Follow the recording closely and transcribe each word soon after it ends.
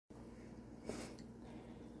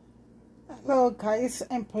Hello guys,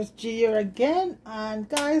 Empress G here again, and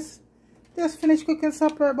guys, just finished cooking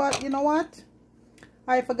supper, but you know what,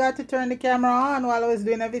 I forgot to turn the camera on while I was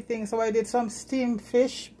doing everything. So I did some steamed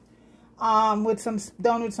fish with some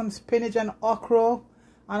spinach and okra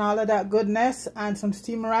and all of that goodness, and some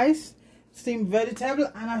steamed rice, steamed vegetable,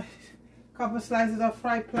 and a couple slices of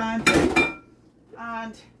fried plantain.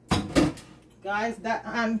 And guys, that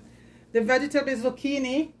the vegetable is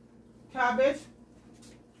zucchini, cabbage,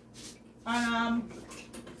 and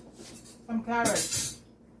some carrots.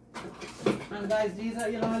 And guys, these are,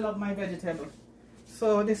 I love my vegetables.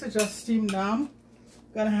 So this is just steamed down.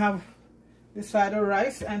 Gonna have this side of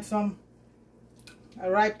rice and some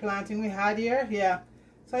ripe plantain we had here. Yeah,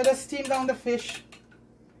 so I just steamed down the fish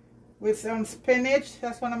with some spinach.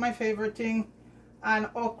 That's one of my favorite things,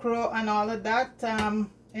 and okra and all of that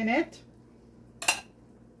in it.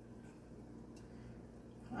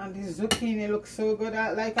 And this zucchini looks so good.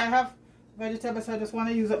 I have vegetables, so I just want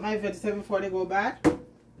to use up my vegetables before they go bad.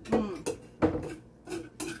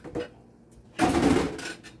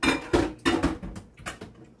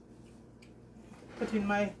 Put in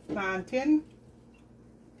my plantain,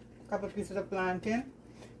 a couple pieces of plantain.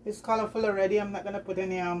 It's colorful already. I'm not gonna put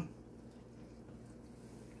any I'm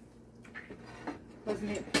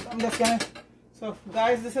just gonna. So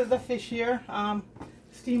guys, this is the fish here,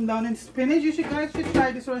 steamed down in spinach. You guys should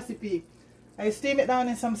try this recipe. I steam it down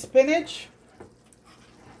in some spinach,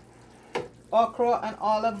 okra, and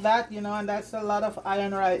all of that, and that's a lot of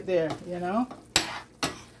iron right there,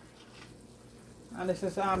 And this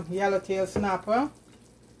is yellowtail snapper,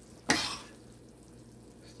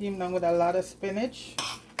 steamed down with a lot of spinach.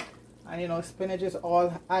 And spinach is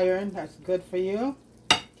all iron. That's good for you.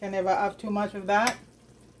 Can never have too much of that.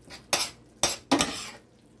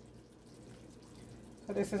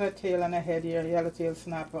 So this is a tail and a head here, yellowtail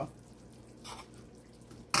snapper.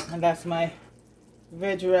 And that's my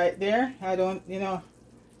veg right there. I don't need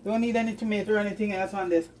any tomato or anything else on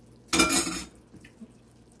this.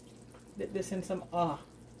 Dip this in some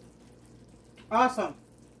awesome.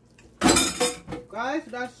 Guys,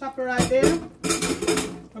 that's supper right there.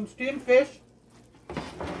 Some steamed fish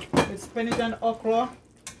with spinach and okra.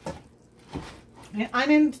 And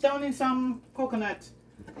onions down in some coconut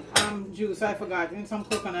juice. I forgot, in some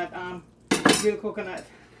coconut real coconut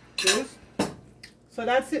juice. So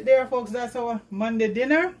that's it there, folks. That's our Monday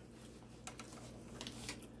dinner.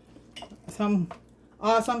 Some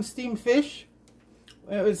awesome steamed fish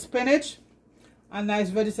with spinach and nice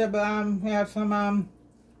vegetable. We have some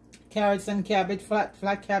carrots and cabbage,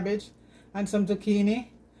 flat cabbage, and some zucchini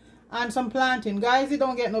and some plantain. Guys, it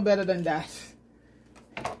don't get no better than that.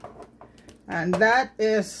 And that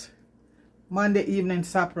is Monday evening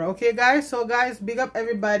supper. Okay guys, so guys, big up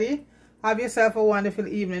everybody. Have yourself a wonderful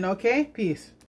evening. Okay, peace.